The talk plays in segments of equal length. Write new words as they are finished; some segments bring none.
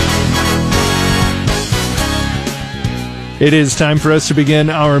It is time for us to begin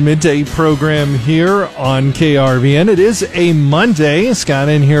our midday program here on KRVN. It is a Monday. Scott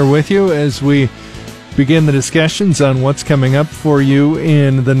in here with you as we begin the discussions on what's coming up for you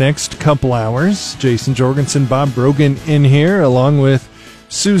in the next couple hours. Jason Jorgensen, Bob Brogan in here along with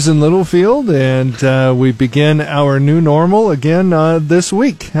Susan Littlefield, and we begin our new normal again this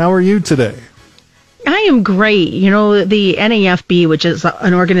week. How are you today? I am great. You know, the NAFB, which is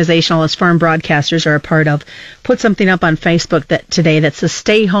an organization all us farm broadcasters are a part of, put something up on Facebook today that says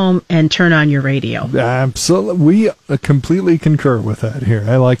stay home and turn on your radio. Absolutely. We completely concur with that here.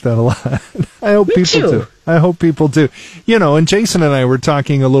 I like that a lot. I hope people do. I hope people do. You know, and Jason and I were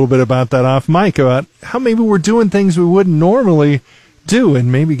talking a little bit about that off mic, about how maybe we're doing things we wouldn't normally do,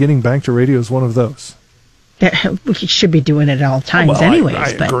 and maybe getting back to radio is one of those. We should be doing it at all times anyways.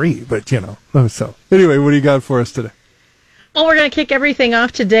 I agree, but, you know. So, anyway, what do you got for us today? Well, we're going to kick everything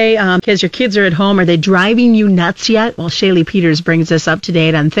off today because your kids are at home. Are they driving you nuts yet? Well, Shaylee Peters brings us up to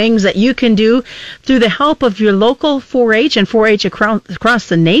date on things that you can do through the help of your local 4-H and 4-H across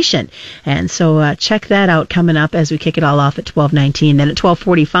the nation. And so check that out coming up as we kick it all off at 12:19. Then at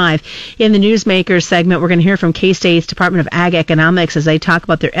 12:45, in the Newsmakers segment, we're going to hear from K-State's Department of Ag Economics as they talk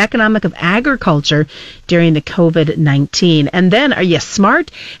about their economic of agriculture during the COVID-19. And then, are you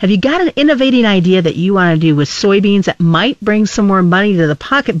smart? Have you got an innovating idea that you want to do with soybeans that might bring some more money to the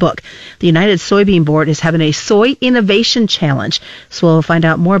pocketbook? The United Soybean Board is having a Soy Innovation Challenge, so we'll find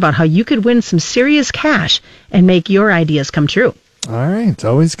out more about how you could win some serious cash and make your ideas come true. All right. It's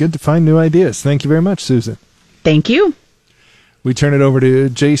always good to find new ideas. Thank you very much, Susan. Thank you. We turn it over to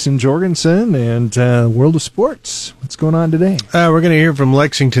Jason Jorgensen and World of Sports. What's going on today? We're going to hear from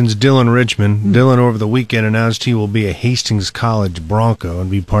Lexington's Dylan Richmond. Dylan, over the weekend, announced he will be a Hastings College Bronco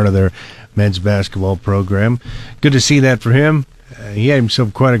and be part of their men's basketball program. Good to see that for him. He had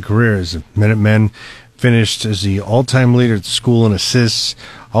himself quite a career as a Minutemen. Finished as the all-time leader at the school in assists.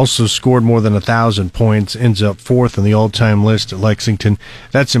 Also scored more than 1,000 points. Ends up fourth on the all-time list at Lexington.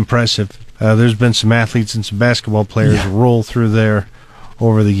 That's impressive. There's been some athletes and some basketball players roll through there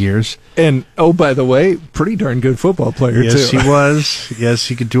over the years. And, oh, by the way, pretty darn good football player, yes, too. Yes, he was. Yes,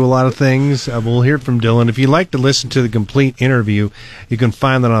 he could do a lot of things. We'll hear from Dylan. If you'd like to listen to the complete interview, you can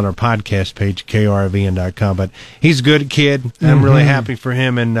find that on our podcast page, krvn.com. But he's a good kid. I'm really happy for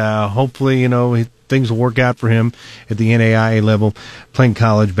him, and hopefully, you know, things will work out for him at the NAIA level, playing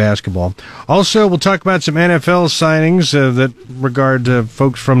college basketball. Also, we'll talk about some NFL signings that regard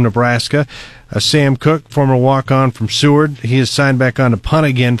folks from Nebraska. Sam Cook, former walk-on from Seward, he is signed back on to punt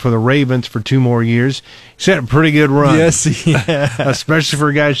again for the Ravens for 2 more years. He's had a pretty good run. Yes, he has. Especially for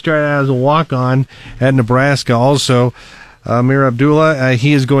a guy who started out as a walk-on at Nebraska. Also, Amir Abdullah,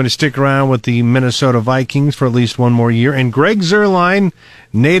 he is going to stick around with the Minnesota Vikings for at least 1 more year. And Greg Zuerlein,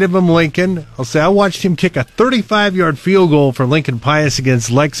 native of Lincoln, I watched him kick a 35-yard field goal for Lincoln Pius against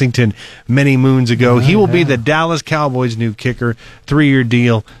Lexington many moons ago. He will be the Dallas Cowboys' new kicker. 3-year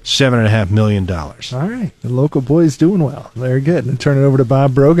deal, $7.5 million. All right. The local boys doing well. Very good. And turn it over to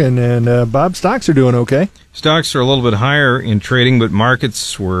Bob Brogan. And Bob, stocks are doing okay. Stocks are a little bit higher in trading, but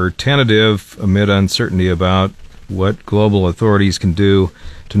markets were tentative amid uncertainty about what global authorities can do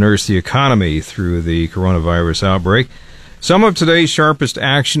to nurse the economy through the coronavirus outbreak. Some of today's sharpest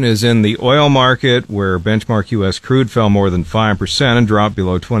action is in the oil market, where benchmark U.S. crude fell more than 5% and dropped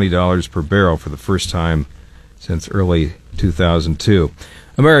below $20 per barrel for the first time since early 2002.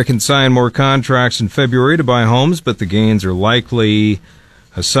 Americans signed more contracts in February to buy homes, but the gains are likely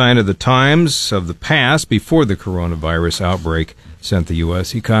a sign of the times of the past before the coronavirus outbreak sent the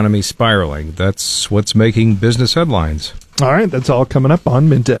U.S. economy spiraling. That's what's making business headlines. All right, that's all coming up on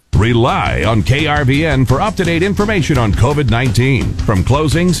Midday. Rely on KRVN for up-to-date information on COVID-19. From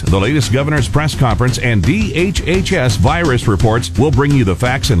closings, the latest governor's press conference, and DHHS virus reports, we'll bring you the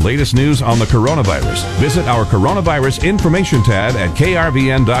facts and latest news on the coronavirus. Visit our coronavirus information tab at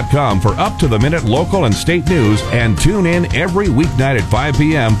krvn.com for up-to-the-minute local and state news, and tune in every weeknight at 5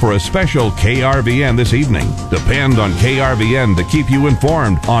 p.m. for a special KRVN this evening. Depend on KRVN to keep you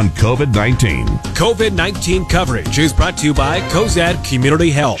informed on COVID-19. COVID-19 coverage is brought to you by Cozad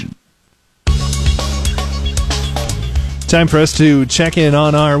Community Health. Time for us to check in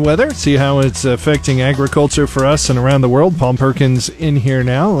on our weather, see how it's affecting agriculture for us and around the world. Paul Perkins in here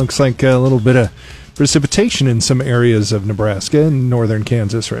now. Looks like a little bit of precipitation in some areas of Nebraska and northern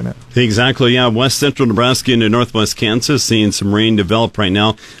Kansas right now. Exactly, yeah. West central Nebraska into northwest Kansas, seeing some rain develop right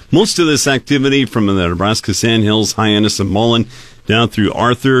now. Most of this activity from the Nebraska Sandhills, Hyannis, and Mullen down through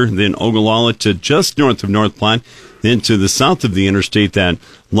Arthur, then Ogallala to just north of North Platte. Then to the south of the interstate, that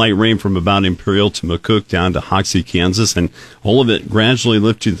light rain from about Imperial to McCook down to Hoxie, Kansas, and all of it gradually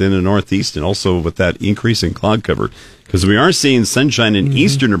lifted in the northeast, and also with that increase in cloud cover. Because we are seeing sunshine in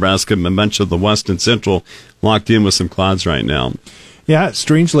eastern Nebraska, and much of the west and central locked in with some clouds right now. Yeah,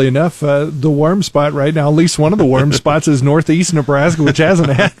 strangely enough, the warm spot right now, at least one of the warm spots, is northeast Nebraska, which hasn't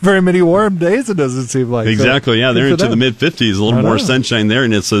had very many warm days, it doesn't seem like. Exactly, yeah. They're into the mid-50s, a little more sunshine there,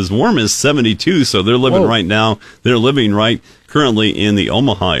 and it's as warm as 72, so they're living right now. They're living right currently in the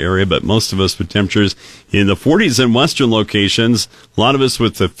Omaha area, but most of us with temperatures in the 40s in western locations. A lot of us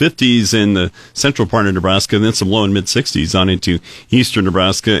with the 50s in the central part of Nebraska, and then some low and mid-60s on into eastern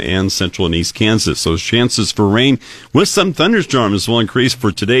Nebraska and central and east Kansas. So chances for rain with some thunderstorms will increase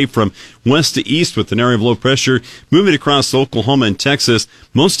for today from west to east with an area of low pressure moving across Oklahoma and Texas.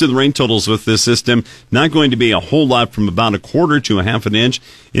 Most of the rain totals with this system not going to be a whole lot, from about a quarter to a half an inch.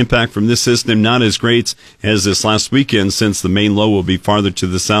 Impact from this system not as great as this last weekend, since the main low will be farther to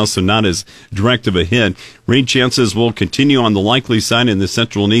the south, so not as direct of a hit. Rain chances will continue on the likely side in the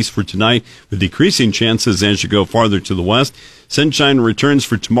central and east for tonight, with decreasing chances as you go farther to the west. Sunshine returns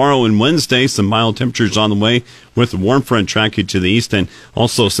for tomorrow and Wednesday. Some mild temperatures on the way, with the warm front tracking to the east, and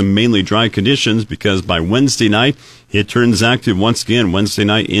also some mainly dry conditions, because by Wednesday night it turns active once again. Wednesday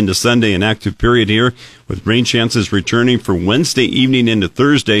night into Sunday, an active period here, with rain chances returning for Wednesday evening into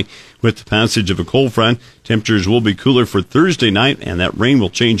Thursday. With the passage of a cold front, temperatures will be cooler for Thursday night, and that rain will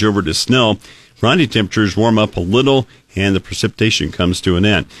change over to snow. Friday temperatures warm up a little, and the precipitation comes to an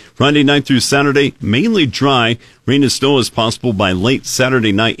end. Friday night through Saturday, mainly dry. Rain and snow is possible by late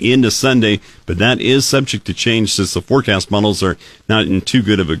Saturday night into Sunday, but that is subject to change, since the forecast models are not in too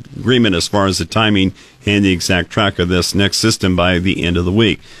good of agreement as far as the timing and the exact track of this next system by the end of the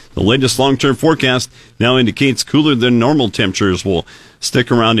week. The latest long-term forecast now indicates cooler than normal temperatures will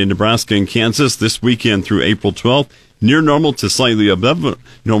stick around in Nebraska and Kansas this weekend through April 12th. Near normal to slightly above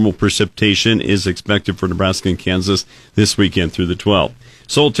normal precipitation is expected for Nebraska and Kansas this weekend through the 12th.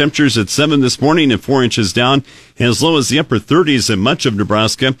 Soil temperatures at 7 this morning and 4 inches down, as low as the upper 30s in much of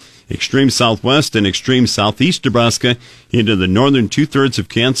Nebraska, extreme southwest and extreme southeast Nebraska, into the northern two-thirds of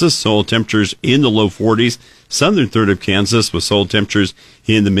Kansas, soil temperatures in the low 40s, southern third of Kansas with soil temperatures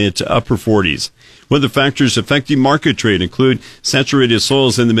in the mid to upper 40s. Weather factors affecting market trade include saturated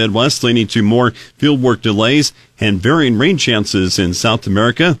soils in the Midwest, leading to more fieldwork delays, and varying rain chances in South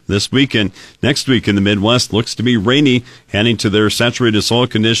America this week and next week. In the Midwest, looks to be rainy, adding to their saturated soil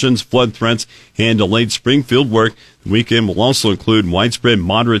conditions, flood threats, and delayed spring fieldwork. The weekend will also include widespread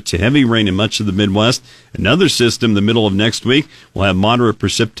moderate to heavy rain in much of the Midwest. Another system the middle of next week will have moderate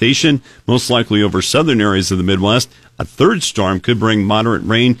precipitation, most likely over southern areas of the Midwest. A third storm could bring moderate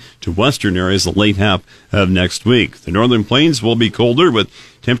rain to western areas the late half of next week. The northern plains will be colder, with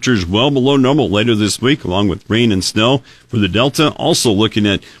temperatures well below normal later this week, along with rain and snow. For the Delta, also looking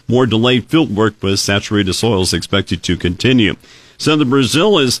at more delayed field work, with saturated soils expected to continue. Southern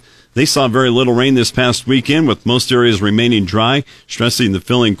Brazil they saw very little rain this past weekend, with most areas remaining dry, stressing the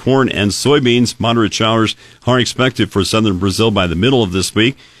filling corn and soybeans. Moderate showers are expected for southern Brazil by the middle of this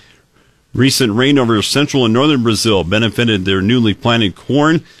week. Recent rain over central and northern Brazil benefited their newly planted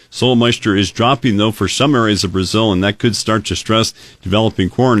corn. Soil moisture is dropping, though, for some areas of Brazil, and that could start to stress developing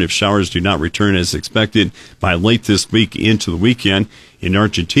corn if showers do not return as expected by late this week into the weekend. In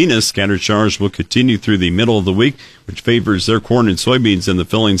Argentina, scattered showers will continue through the middle of the week, which favors their corn and soybeans in the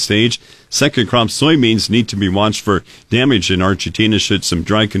filling stage. Second crop soybeans need to be watched for damage in Argentina should some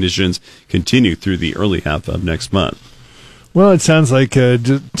dry conditions continue through the early half of next month. Well, it sounds like a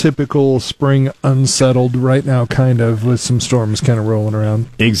typical spring unsettled right now, kind of, with some storms kind of rolling around.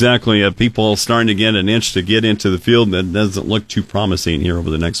 Exactly. People starting to get an inch to get into the field. That doesn't look too promising here over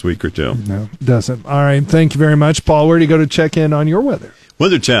the next week or two. No, it doesn't. All right. Thank you very much, Paul. Where do you go to check in on your weather?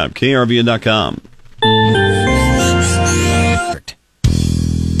 Weather tab, krvn.com.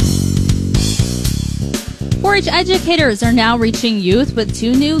 4-H educators are now reaching youth with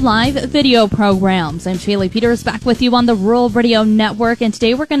 2 new live video programs. I'm Shaylee Peters, back with you on the Rural Radio Network, and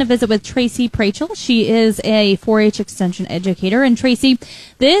today we're going to visit with Tracy Prachel. She is a 4-H extension educator. And Tracy,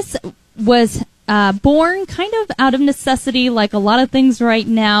 this was born kind of out of necessity, like a lot of things right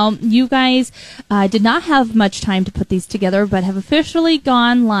now. You guys did not have much time to put these together, but have officially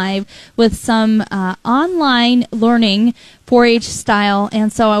gone live with some online learning 4-H style.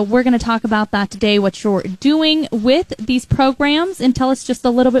 And so we're going to talk about that today, what you're doing with these programs, and tell us just a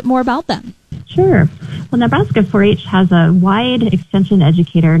little bit more about them. Sure. Well, Nebraska 4-H has a wide extension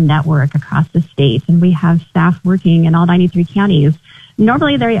educator network across the state, and we have staff working in all 93 counties,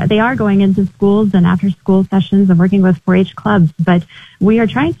 normally they are going into schools and after school sessions and working with 4-H clubs, but we are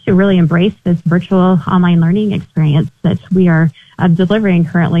trying to really embrace this virtual online learning experience that we are delivering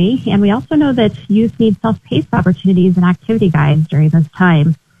currently. And we also know that youth need self-paced opportunities and activity guides during this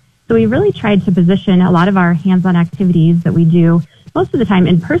time. So we really tried to position a lot of our hands-on activities that we do most of the time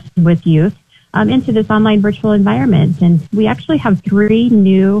in person with youth into this online virtual environment. And we actually have 3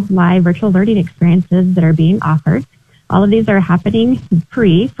 new live virtual learning experiences that are being offered. All of these are happening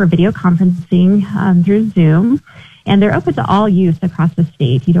free for video conferencing through Zoom, and they're open to all youth across the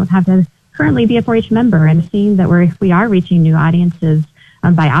state. You don't have to currently be a 4-H member, and seeing that we are reaching new audiences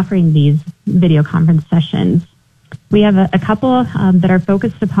by offering these video conference sessions. We have a couple that are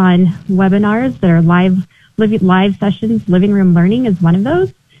focused upon webinars that are live sessions. Living Room Learning is one of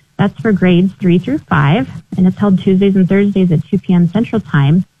those. That's for grades 3 through 5, and it's held Tuesdays and Thursdays at 2 p.m. Central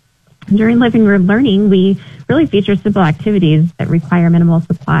Time. During Living Room Learning, we really feature simple activities that require minimal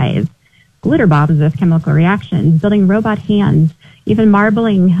supplies. Glitter bombs with chemical reactions, building robot hands, even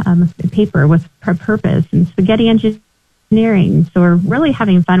marbling paper with purpose, and spaghetti engineering. So we're really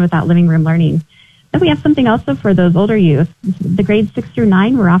having fun with that Living Room Learning. Then we have something also for those older youth. The grades 6 through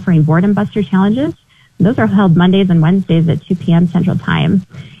 9, we're offering Boredom Buster challenges. Those are held Mondays and Wednesdays at 2 p.m. Central Time.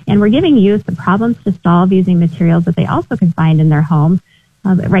 And we're giving youth the problems to solve using materials that they also can find in their home.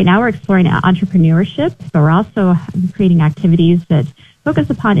 Right now we're exploring entrepreneurship, but we're also creating activities that focus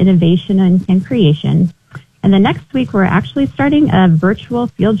upon innovation and creation. And then next week we're actually starting a virtual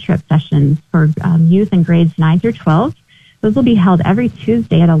field trip sessions for youth in grades 9 through 12. Those will be held every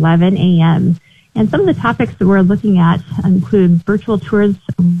Tuesday at 11 a.m. And some of the topics that we're looking at include virtual tours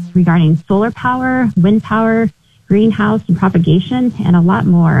regarding solar power, wind power, greenhouse and propagation, and a lot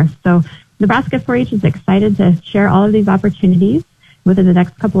more. So Nebraska 4-H is excited to share all of these opportunities within the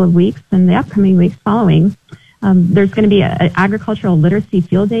next couple of weeks and the upcoming weeks following. There's going to be agricultural literacy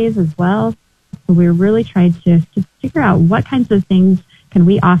field days as well. So we're really trying to figure out what kinds of things can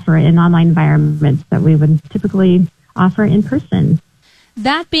we offer in online environments that we would typically offer in person.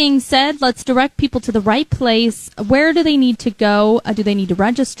 That being said, let's direct people to the right place. Where do they need to go? Do they need to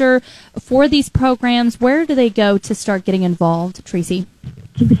register for these programs? Where do they go to start getting involved, Tracy?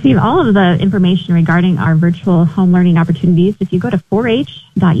 To receive all of the information regarding our virtual home learning opportunities, if you go to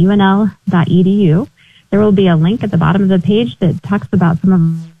 4h.unl.edu, there will be a link at the bottom of the page that talks about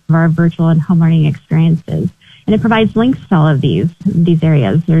some of our virtual and home learning experiences. And it provides links to all of these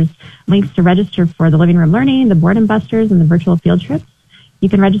areas. There's links to register for the Living Room Learning, the Boredom Busters, and the virtual field trips. You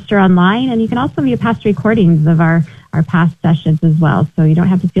can register online, and you can also view past recordings of our past sessions as well. So you don't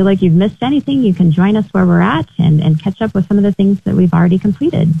have to feel like you've missed anything. You can join us where we're at and catch up with some of the things that we've already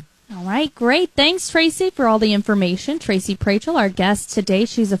completed. All right, great. Thanks, Tracy, for all the information. Tracy Prachel, our guest today.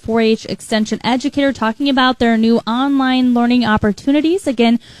 She's a 4-H Extension educator talking about their new online learning opportunities.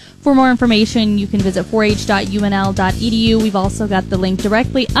 Again, for more information, you can visit 4h.unl.edu. We've also got the link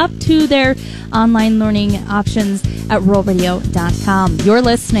directly up to their online learning options at ruralradio.com. You're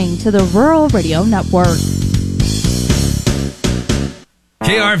listening to the Rural Radio Network.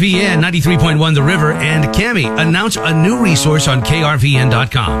 KRVN 93.1 The River and Cami announce a new resource on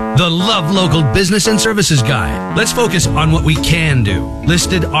KRVN.com, the Love Local Business and Services Guide. Let's focus on what we can do.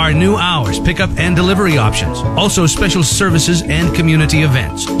 Listed are new hours, pickup and delivery options, also special services and community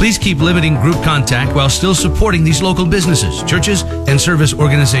events. Please keep limiting group contact while still supporting these local businesses, churches, and service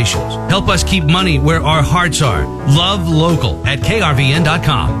organizations. Help us keep money where our hearts are. Love Local at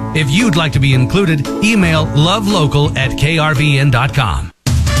KRVN.com. If you'd like to be included, email lovelocal@krvn.com.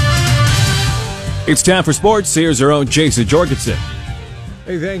 It's time for sports. Here's our own Jason Jorgensen.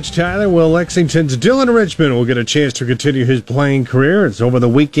 Hey, thanks, Tyler. Well, Lexington's Dylan Richmond will get a chance to continue his playing career. It's over the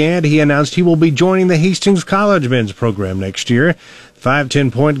weekend. He announced he will be joining the Hastings College men's program next year.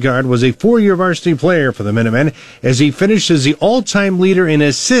 5'10" point guard was a 4-year varsity player for the Minutemen as he finished as the all-time leader in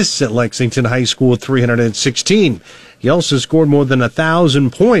assists at Lexington High School with 316. He also scored more than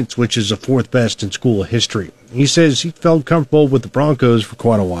 1,000 points, which is the 4th best in school history. He says he felt comfortable with the Broncos for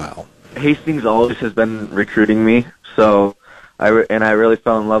quite a while. Hastings always has been recruiting me, so I really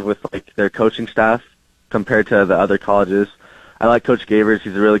fell in love with their coaching staff compared to the other colleges. I like Coach Gavers;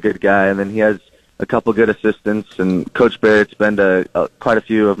 he's a really good guy, and then he has a couple good assistants. And Coach Barrett's been to quite a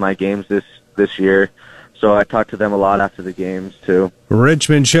few of my games this year, so I talked to them a lot after the games too.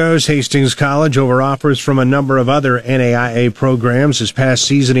 Richmond chose Hastings College over offers from a number of other NAIA programs. This past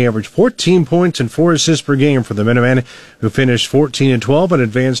season, he averaged 14 points and 4 assists per game for the Minutemen, who finished 14-12 and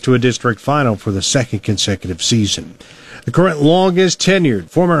advanced to a district final for the 2nd consecutive season. The current longest-tenured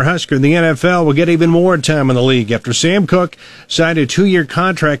former Husker in the NFL will get even more time in the league after Sam Cook signed a 2-year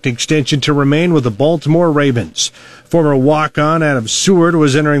contract extension to remain with the Baltimore Ravens. Former walk-on Adam Seward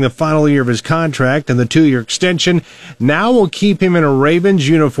was entering the final year of his contract, and the 2-year extension now will keep him in a Ravens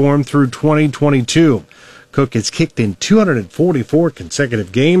uniform through 2022. Cook has kicked in 244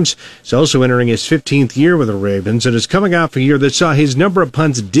 consecutive games. He's also entering his 15th year with the Ravens and is coming off a year that saw his number of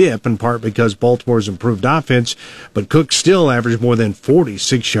punts dip, in part because Baltimore's improved offense, but Cook still averaged more than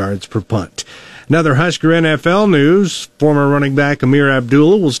 46 yards per punt. Another Husker NFL news, former running back Amir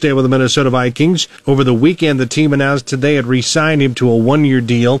Abdullah will stay with the Minnesota Vikings. Over the weekend, the team announced today had re-signed him to a 1-year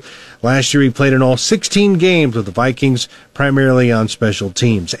deal. Last year, he played in all 16 games with the Vikings, primarily on special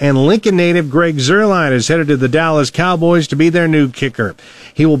teams. And Lincoln native Greg Zuerlein is headed to the Dallas Cowboys to be their new kicker.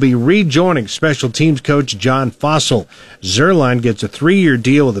 He will be rejoining special teams coach John Fossil. Zuerlein gets a 3-year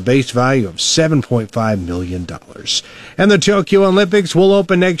deal with a base value of $7.5 million. And the Tokyo Olympics will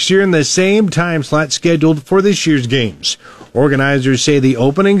open next year in the same time slot scheduled for this year's games. Organizers say the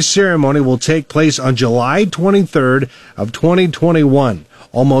opening ceremony will take place on July 23rd of 2021.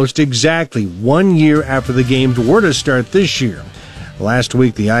 Almost exactly 1 year after the games were to start this year. Last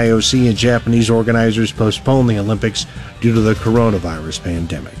week, the IOC and Japanese organizers postponed the Olympics due to the coronavirus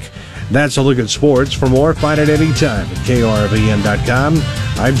pandemic. That's a look at sports. For more, find it anytime at KRVN.com.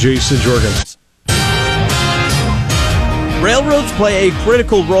 I'm Jason Jorgens. Railroads play a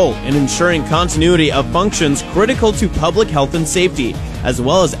critical role in ensuring continuity of functions critical to public health and safety, as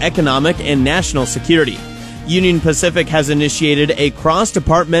well as economic and national security. Union Pacific has initiated a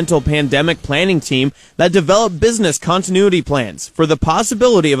cross-departmental pandemic planning team that developed business continuity plans for the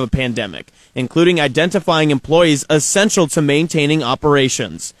possibility of a pandemic, including identifying employees essential to maintaining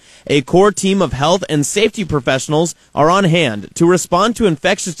operations. A core team of health and safety professionals are on hand to respond to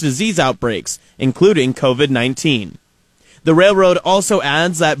infectious disease outbreaks, including COVID-19. The railroad also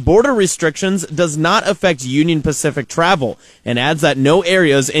adds that border restrictions does not affect Union Pacific travel and adds that no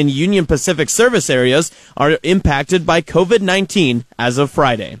areas in Union Pacific service areas are impacted by COVID-19 as of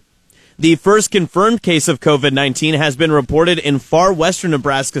Friday. The first confirmed case of COVID-19 has been reported in far western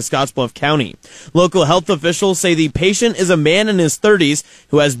Nebraska, Scottsbluff County. Local health officials say the patient is a man in his 30s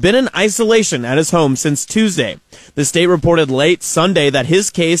who has been in isolation at his home since Tuesday. The state reported late Sunday that his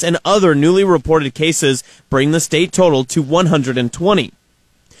case and other newly reported cases bring the state total to 120.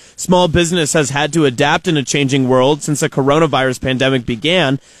 Small business has had to adapt in a changing world since the coronavirus pandemic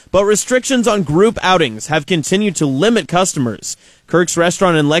began, but restrictions on group outings have continued to limit customers. Kirk's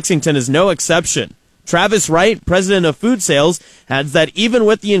Restaurant in Lexington is no exception. Travis Wright, president of Food Sales, adds that even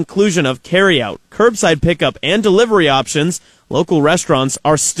with the inclusion of carryout, curbside pickup, and delivery options, local restaurants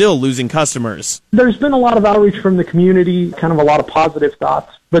are still losing customers. There's been a lot of outreach from the community, kind of a lot of positive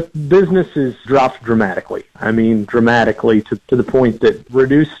thoughts, but business has dropped dramatically. I mean, dramatically to the point that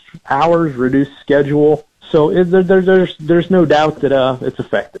reduced hours, reduced schedule. So there's no doubt that it's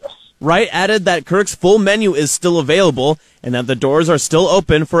affected us. Wright added that Kirk's full menu is still available and that the doors are still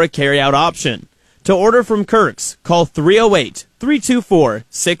open for a carryout option. To order from Kirk's, call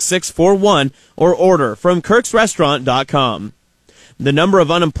 308-324-6641 or order from kirksrestaurant.com. The number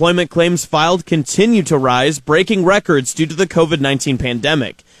of unemployment claims filed continue to rise, breaking records due to the COVID-19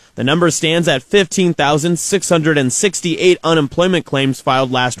 pandemic. The number stands at 15,668 unemployment claims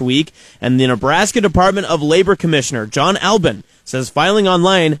filed last week, and the Nebraska Department of Labor Commissioner John Albin says filing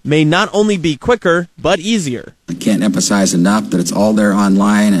online may not only be quicker, but easier. I can't emphasize enough that it's all there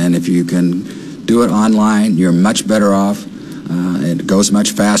online, and if you can do it online, you're much better off. It goes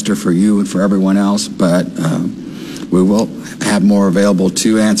much faster for you and for everyone else, but we will have more available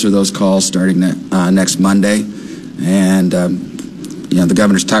to answer those calls starting next Monday. And the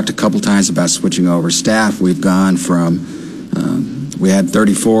governor's talked a couple times about switching over staff. We've gone from, we had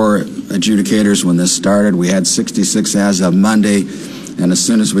 34 adjudicators when this started. We had 66 as of Monday. And as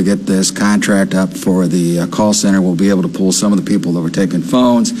soon as we get this contract up for the call center, we'll be able to pull some of the people that were taking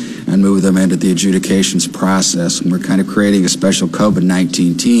phones and move them into the adjudications process. And we're kind of creating a special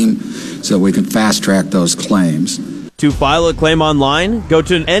COVID-19 team so we can fast-track those claims. To file a claim online, go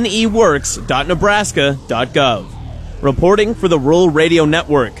to neworks.nebraska.gov. Reporting for the Rural Radio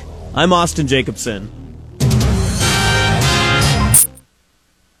Network, I'm Austin Jacobson.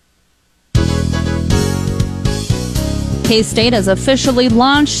 K-State has officially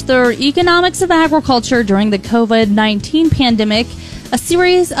launched their Economics of Agriculture during the COVID-19 pandemic, a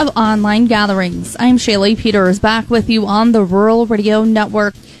series of online gatherings. I'm Shaylee Peters, back with you on the Rural Radio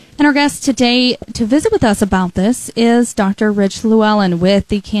Network. And our guest today to visit with us about this is Dr. Rich Llewellyn with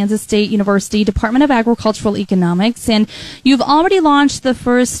the Kansas State University Department of Agricultural Economics. And you've already launched the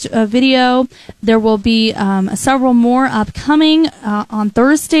first video. There will be several more upcoming on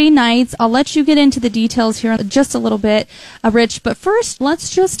Thursday nights. I'll let you get into the details here in just a little bit, Rich. But first,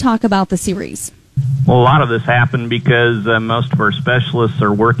 let's just talk about the series. Well, a lot of this happened because most of our specialists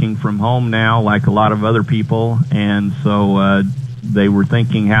are working from home now, like a lot of other people. And so they were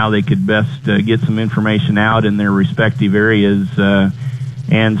thinking how they could best get some information out in their respective areas.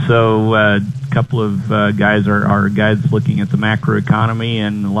 And so a couple of guys are guys looking at the macroeconomy,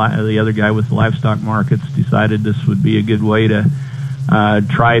 and the other guy with the livestock markets decided this would be a good way to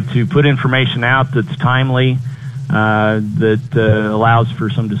try to put information out that's timely, that allows for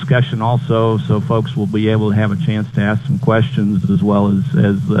some discussion also, so folks will be able to have a chance to ask some questions as well as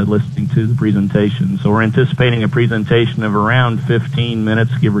listening to the presentation. So we're anticipating a presentation of around 15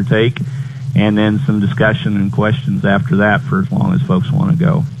 minutes, give or take, and then some discussion and questions after that for as long as folks want to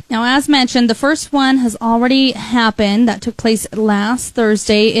go. Now, as mentioned, the first one has already happened. That took place last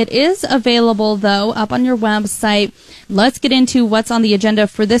Thursday. It is available, though, up on your website. Let's get into what's on the agenda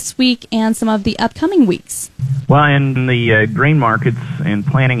for this week and some of the upcoming weeks. Well, in the grain markets and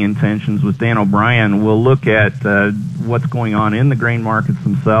planting intentions with Dan O'Brien, we'll look at what's going on in the grain markets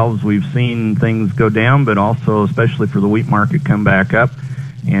themselves. We've seen things go down, but also, especially for the wheat market, come back up.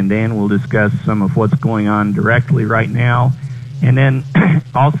 And Dan will discuss some of what's going on directly right now. And then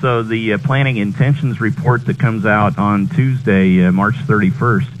also the planting intentions report that comes out on Tuesday, March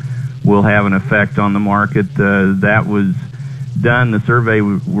 31st, will have an effect on the market. That was done, the survey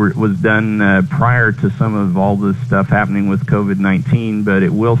was done prior to some of all this stuff happening with COVID-19, but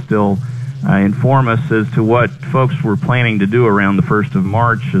it will still inform us as to what folks were planning to do around the 1st of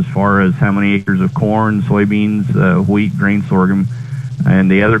March as far as how many acres of corn, soybeans, wheat, grain, sorghum,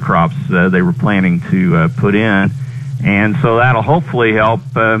 and the other crops they were planning to put in. And so that'll hopefully help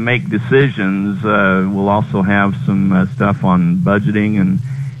make decisions. We'll also have some stuff on budgeting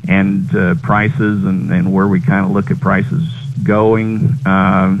and prices and where we kind of look at prices going,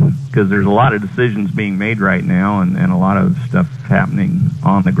 because there's a lot of decisions being made right now and a lot of stuff happening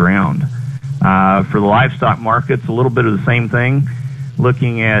on the ground. For the livestock markets, a little bit of the same thing,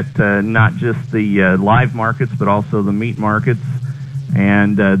 looking at not just the live markets but also the meat markets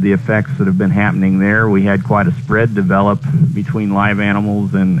and the effects that have been happening there. We had quite a spread develop between live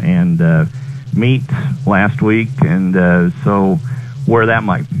animals and meat last week, and so where that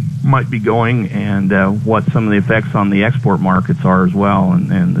might be going and what some of the effects on the export markets are as well,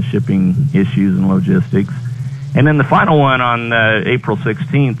 and the shipping issues and logistics. And then the final one on April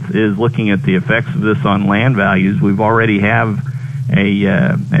 16th is looking at the effects of this on land values. We've already have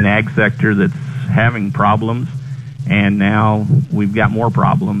an ag sector that's having problems, and now we've got more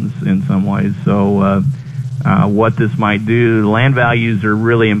problems in some ways. So what this might do, land values are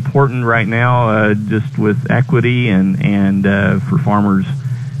really important right now, just with equity and for farmers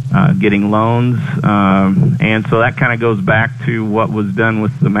getting loans. And so that kind of goes back to what was done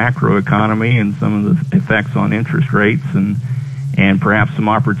with the macroeconomy and some of the effects on interest rates and perhaps some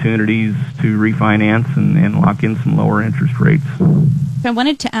opportunities to refinance and lock in some lower interest rates. I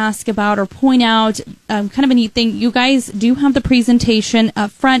wanted to ask about or point out kind of a neat thing. You guys do have the presentation up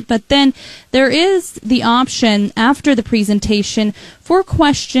front, but then there is the option after the presentation for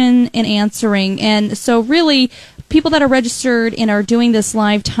question and answering. And so really, people that are registered and are doing this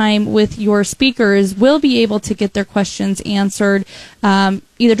live time with your speakers will be able to get their questions answered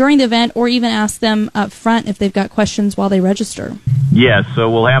either during the event or even ask them up front if they've got questions while they register. Yes, so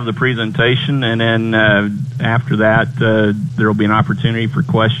we'll have the presentation, and then after that there will be an opportunity for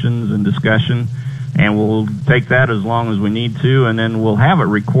questions and discussion, and we'll take that as long as we need to, and then we'll have it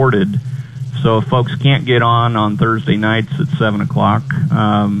recorded. So if folks can't get on Thursday nights at 7 o'clock,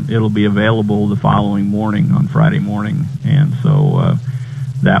 it'll be available the following morning on Friday morning. And so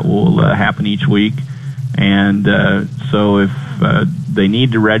that will happen each week. And so if they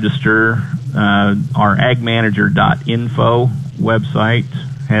need to register, our agmanager.info website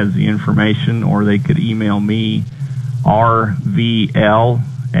has the information, or they could email me, rvl@ksu.edu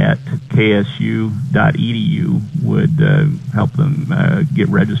would help them get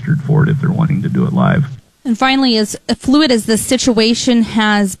registered for it if they're wanting to do it live. And finally, as fluid as the situation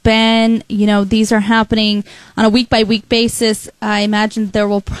has been, these are happening on a week-by-week basis. I imagine there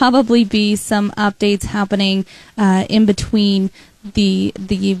will probably be some updates happening in between the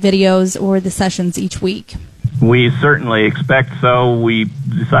videos or the sessions each week. We certainly expect so. We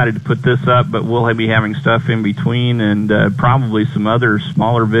decided to put this up, but we'll be having stuff in between and probably some other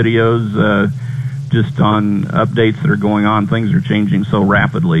smaller videos just on updates that are going on. Things are changing so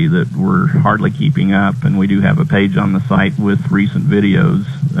rapidly that we're hardly keeping up, and we do have a page on the site with recent videos,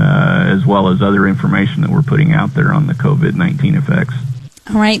 as well as other information that we're putting out there on the COVID-19 effects.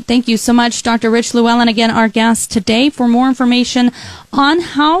 All right. Thank you so much, Dr. Rich Llewellyn, again, our guest today. For more information on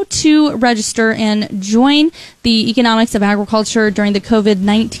how to register and join the Economics of Agriculture during the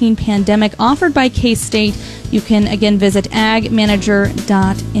COVID-19 pandemic offered by K-State, you can, again, visit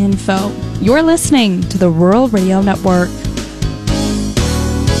agmanager.info. You're listening to the Rural Radio Network.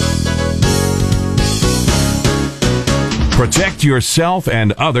 Protect yourself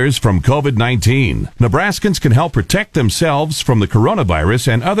and others from COVID-19. Nebraskans can help protect themselves from the coronavirus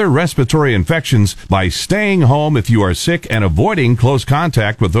and other respiratory infections by staying home if you are sick and avoiding close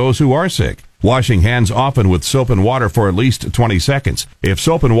contact with those who are sick. Washing hands often with soap and water for at least 20 seconds. If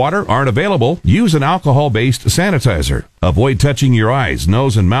soap and water aren't available, use an alcohol-based sanitizer. Avoid touching your eyes,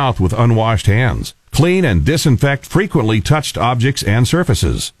 nose, and mouth with unwashed hands. Clean and disinfect frequently touched objects and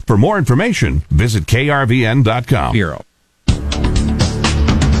surfaces. For more information, visit krvn.com. Bureau.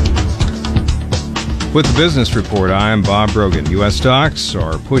 With the business report, I'm Bob Brogan. U.S. stocks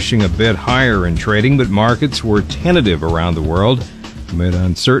are pushing a bit higher in trading, but markets were tentative around the world amid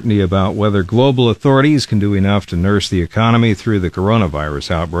uncertainty about whether global authorities can do enough to nurse the economy through the coronavirus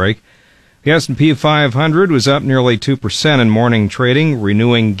outbreak. The S&P 500 was up nearly 2% in morning trading,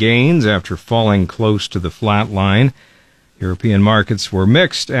 renewing gains after falling close to the flat line. European markets were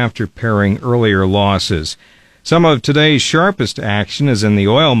mixed after pairing earlier losses. Some of today's sharpest action is in the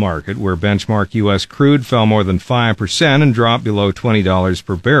oil market, where benchmark U.S. crude fell more than 5% and dropped below $20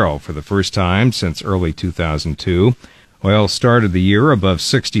 per barrel for the first time since early 2002. Oil started the year above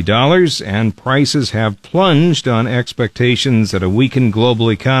 $60, and prices have plunged on expectations that a weakened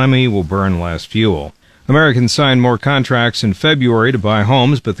global economy will burn less fuel. Americans signed more contracts in February to buy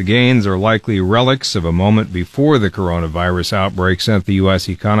homes, but the gains are likely relics of a moment before the coronavirus outbreak sent the U.S.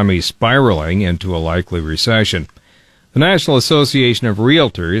 economy spiraling into a likely recession. The National Association of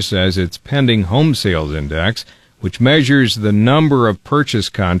Realtors says its pending home sales index, which measures the number of purchase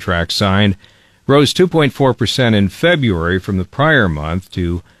contracts signed, rose 2.4% in February from the prior month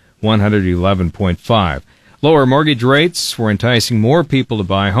to 111.5. Lower mortgage rates were enticing more people to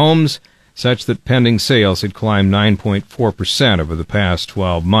buy homes, such that pending sales had climbed 9.4% over the past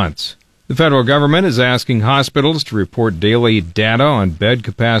 12 months. The federal government is asking hospitals to report daily data on bed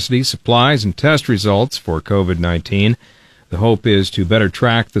capacity, supplies, and test results for COVID-19. The hope is to better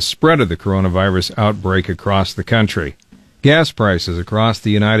track the spread of the coronavirus outbreak across the country. Gas prices across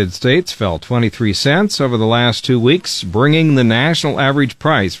the United States fell 23 cents over the last 2 weeks, bringing the national average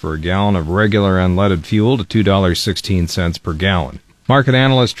price for a gallon of regular unleaded fuel to $2.16 per gallon. Market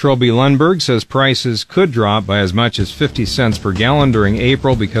analyst Trilby Lundberg says prices could drop by as much as 50 cents per gallon during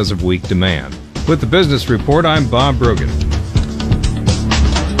April because of weak demand. With the business report, I'm Bob Brogan.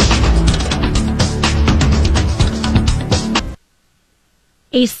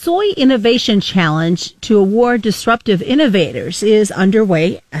 A Soy Innovation Challenge to award disruptive innovators is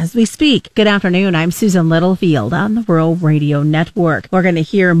underway as we speak. Good afternoon. I'm Susan Littlefield on the Rural Radio Network. We're going to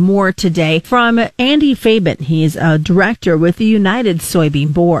hear more today from Andy Fabian. He's a director with the United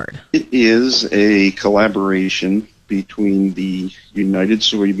Soybean Board. It is a collaboration between the United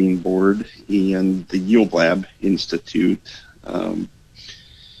Soybean Board and the Yield Lab Institute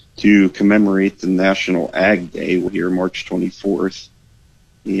to commemorate the National Ag Day here, March 24th.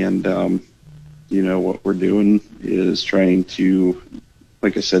 And, what we're doing is trying to,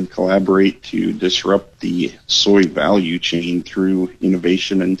 like I said, collaborate to disrupt the soy value chain through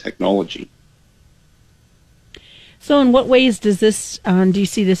innovation and technology. So in what ways do you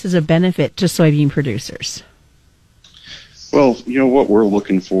see this as a benefit to soybean producers? Well, what we're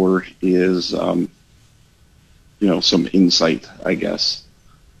looking for is, some insight, I guess,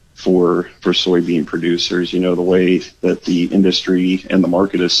 for soybean producers. The way that the industry and the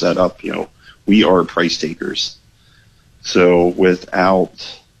market is set up, we are price takers. So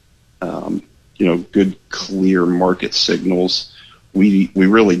without, good, clear market signals, we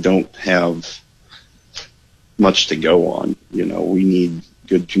really don't have much to go on. We need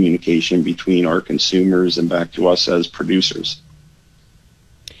good communication between our consumers and back to us as producers.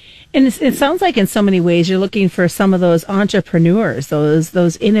 And it sounds like in so many ways you're looking for some of those entrepreneurs,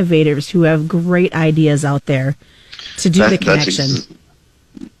 those innovators who have great ideas out there to do the connection.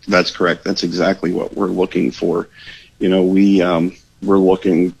 That's correct. That's exactly what we're looking for. We're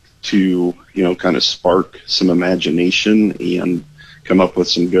looking to, kind of spark some imagination and come up with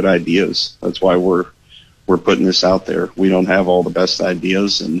some good ideas. That's why we're putting this out there. We don't have all the best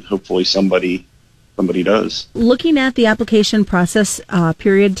ideas, and hopefully somebody somebody does. Looking at the application process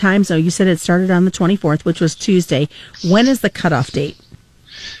period time, so you said it started on the 24th, which was Tuesday. When is the cutoff date?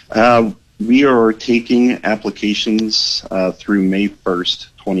 We are taking applications through May 1st,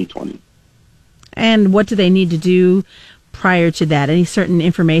 2020. And what do they need to do prior to that? Any certain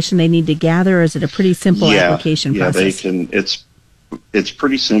information they need to gather, or is it a pretty simple application process? Yeah, they can. It's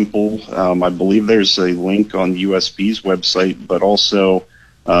pretty simple. I believe there's a link on USB's website, but also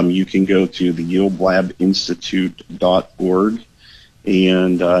you can go to the yieldlabinstitute.org,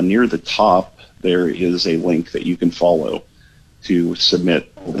 and near the top there is a link that you can follow to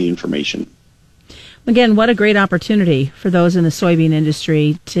submit all the information. Again, what a great opportunity for those in the soybean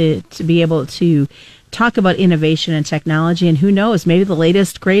industry to be able to talk about innovation and technology, and who knows, maybe the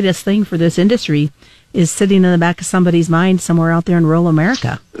latest, greatest thing for this industry is sitting in the back of somebody's mind somewhere out there in rural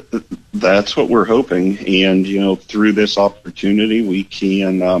America. That's what we're hoping, and through this opportunity, we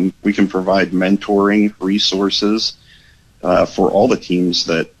can provide mentoring resources for all the teams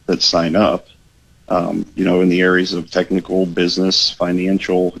that sign up. In the areas of technical, business,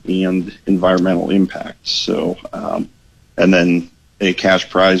 financial, and environmental impact. So, and then a cash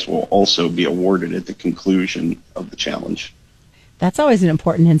prize will also be awarded at the conclusion of the challenge. That's always an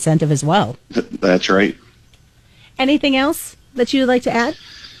important incentive as well. That's right. Anything else that you'd like to add?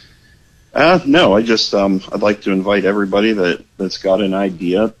 No, I just I'd like to invite everybody that's got an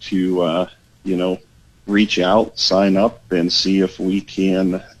idea to reach out, sign up, and see if we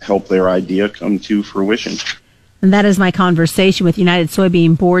can help their idea come to fruition. And that is my conversation with United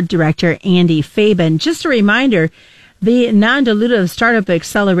Soybean Board Director Andy Fabian. Just a reminder, the Non-Dilutive Startup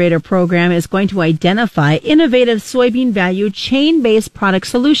Accelerator Program is going to identify innovative soybean value chain-based product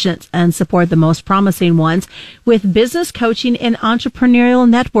solutions and support the most promising ones with business coaching and entrepreneurial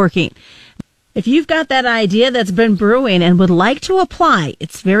networking. If you've got that idea that's been brewing and would like to apply,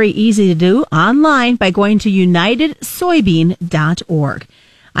 it's very easy to do online by going to unitedsoybean.org.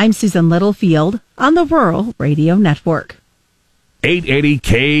 I'm Susan Littlefield on the Rural Radio Network.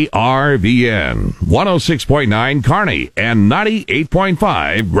 880 KRVN, 106.9 Kearney, and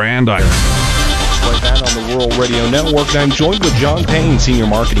 98.5 Grand Island. Like that on the Rural Radio Network, and I'm joined with John Payne, Senior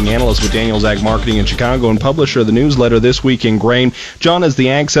Marketing Analyst with Daniels Ag Marketing in Chicago and publisher of the newsletter This Week in Grain. John, as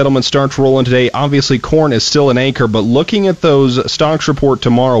the ag settlement starts rolling today, obviously corn is still an anchor, but looking at those stocks report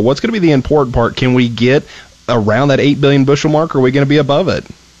tomorrow, what's going to be the important part? Can we get around that 8 billion bushel mark, or are we going to be above it?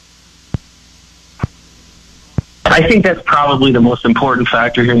 I think that's probably the most important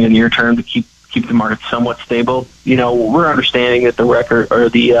factor here in the near term to keep the market somewhat stable. We're understanding that the record or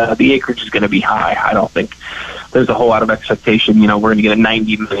the acreage is going to be high. I don't think there's a whole lot of expectation. We're going to get a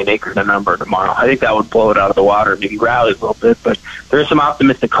 90 million acre number tomorrow. I think that would blow it out of the water, maybe rally a little bit. But there's some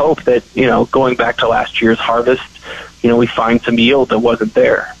optimistic hope that going back to last year's harvest, we find some yield that wasn't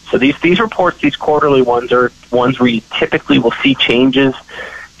there. So these reports, these quarterly ones, are ones where you typically will see changes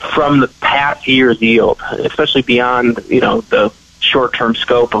from the past year's yield, especially beyond the short-term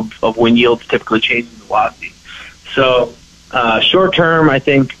scope of when yields typically change in velocity. So short-term, I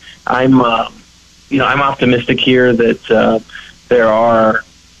think I'm optimistic here that there are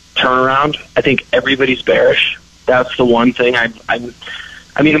turnaround. I think everybody's bearish. That's the one thing. I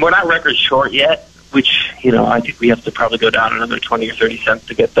mean, we're not record short yet, which I think we have to probably go down another 20 or 30 cents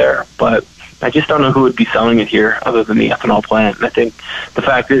to get there. But I just don't know who would be selling it here other than the ethanol plant. And I think the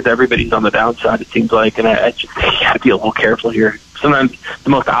fact is everybody's on the downside, it seems like, and I just think you got to be a little careful here. Sometimes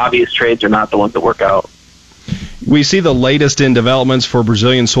the most obvious trades are not the ones that work out. We see the latest in developments for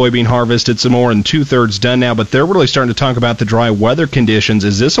Brazilian soybean harvest. It's more than two-thirds done now, but they're really starting to talk about the dry weather conditions.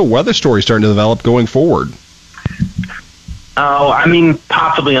 Is this a weather story starting to develop going forward? Oh, I mean,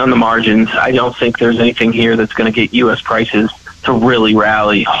 possibly on the margins. I don't think there's anything here that's going to get U.S. prices to really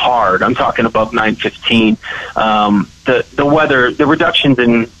rally hard. I'm talking above 915. The weather, the reductions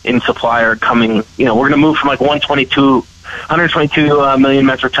in supply are coming. We're going to move from like 122 million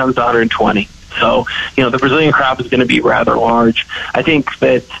metric tons to 120. So, the Brazilian crop is going to be rather large. I think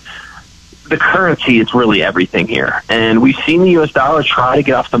that the currency is really everything here. And we've seen the U.S. dollar try to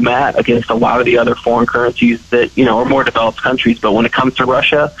get off the mat against a lot of the other foreign currencies that, are more developed countries. But when it comes to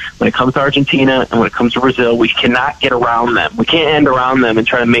Russia, when it comes to Argentina, and when it comes to Brazil, we cannot get around them. We can't end around them and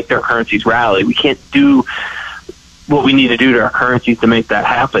try to make their currencies rally. We can't do what we need to do to our currencies to make that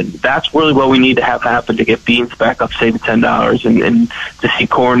happen. That's really what we need to have happen to get beans back up, say, to $10 and to see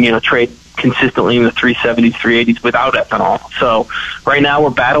corn, trade consistently in the 370s, 380s without ethanol. So right now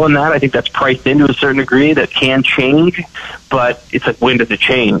we're battling that. I think that's priced into a certain degree. That can change, but it's like, when does it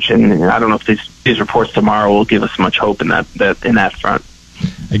change? And I don't know if these reports tomorrow will give us much hope in that front.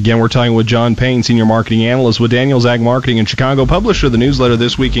 Again, we're talking with John Payne, Senior Marketing Analyst with Daniels Ag Marketing in Chicago, publisher of the newsletter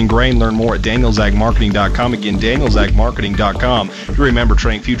This Week in Grain. Learn more at danielsagmarketing.com. Again, danielsagmarketing.com. Do remember,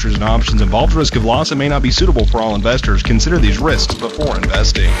 trading futures and options involves risk of loss and may not be suitable for all investors. Consider these risks before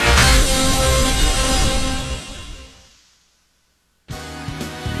investing.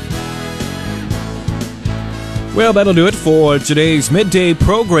 Well, that'll do it for today's midday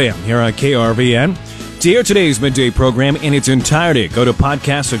program here on KRVN. To hear today's midday program in its entirety, go to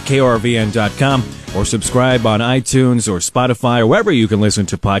podcasts@krvn.com or subscribe on iTunes or Spotify or wherever you can listen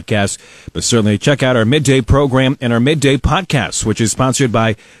to podcasts. But certainly check out our midday program and our midday podcast, which is sponsored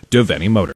by Devaney Motors.